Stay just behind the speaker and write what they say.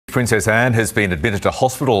Princess Anne has been admitted to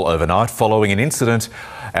hospital overnight following an incident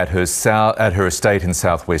at her estate in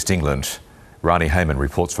southwest England. Rani Hayman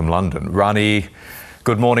reports from London. Rani,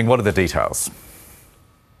 good morning. What are the details?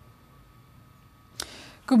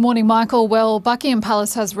 Good morning, Michael. Well, Buckingham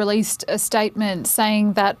Palace has released a statement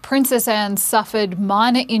saying that Princess Anne suffered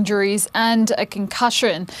minor injuries and a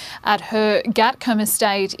concussion at her Gatcombe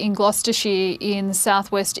estate in Gloucestershire in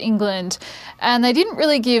southwest England. And they didn't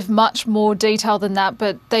really give much more detail than that,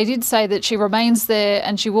 but they did say that she remains there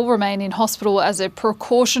and she will remain in hospital as a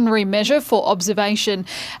precautionary measure for observation,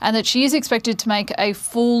 and that she is expected to make a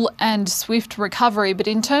full and swift recovery. But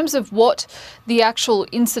in terms of what the actual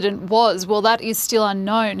incident was, well, that is still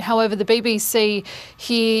unknown. However, the BBC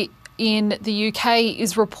here in the UK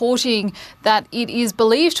is reporting that it is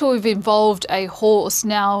believed to have involved a horse.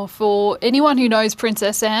 Now, for anyone who knows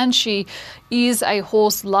Princess Anne, she is a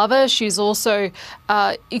horse lover. She's also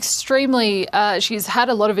she's had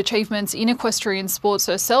a lot of achievements in equestrian sports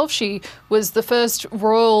herself. She was the first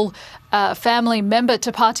royal family member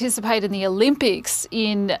to participate in the Olympics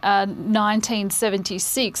in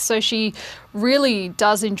 1976. So she really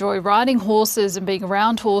does enjoy riding horses and being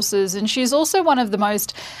around horses. And she's also one of the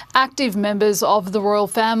most active members of the royal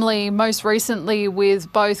family, most recently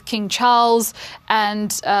with both King Charles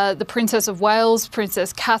and the Princess of Wales,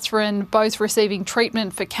 Princess Catherine, both receiving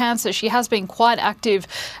treatment for cancer. She has been quite active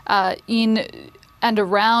in and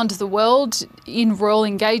around the world in royal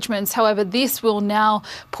engagements. However, this will now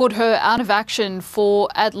put her out of action for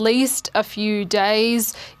at least a few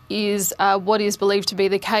days, is what is believed to be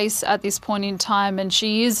the case at this point in time, and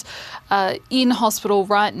she is in hospital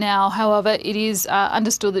right now. However, it is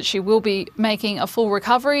understood that she will be making a full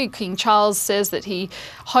recovery. King Charles says that he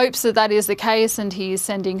hopes that that is the case, and he is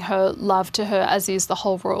sending her love to her, as is the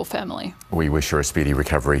whole royal family. We wish her a speedy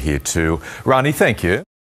recovery here too. Rani, thank you.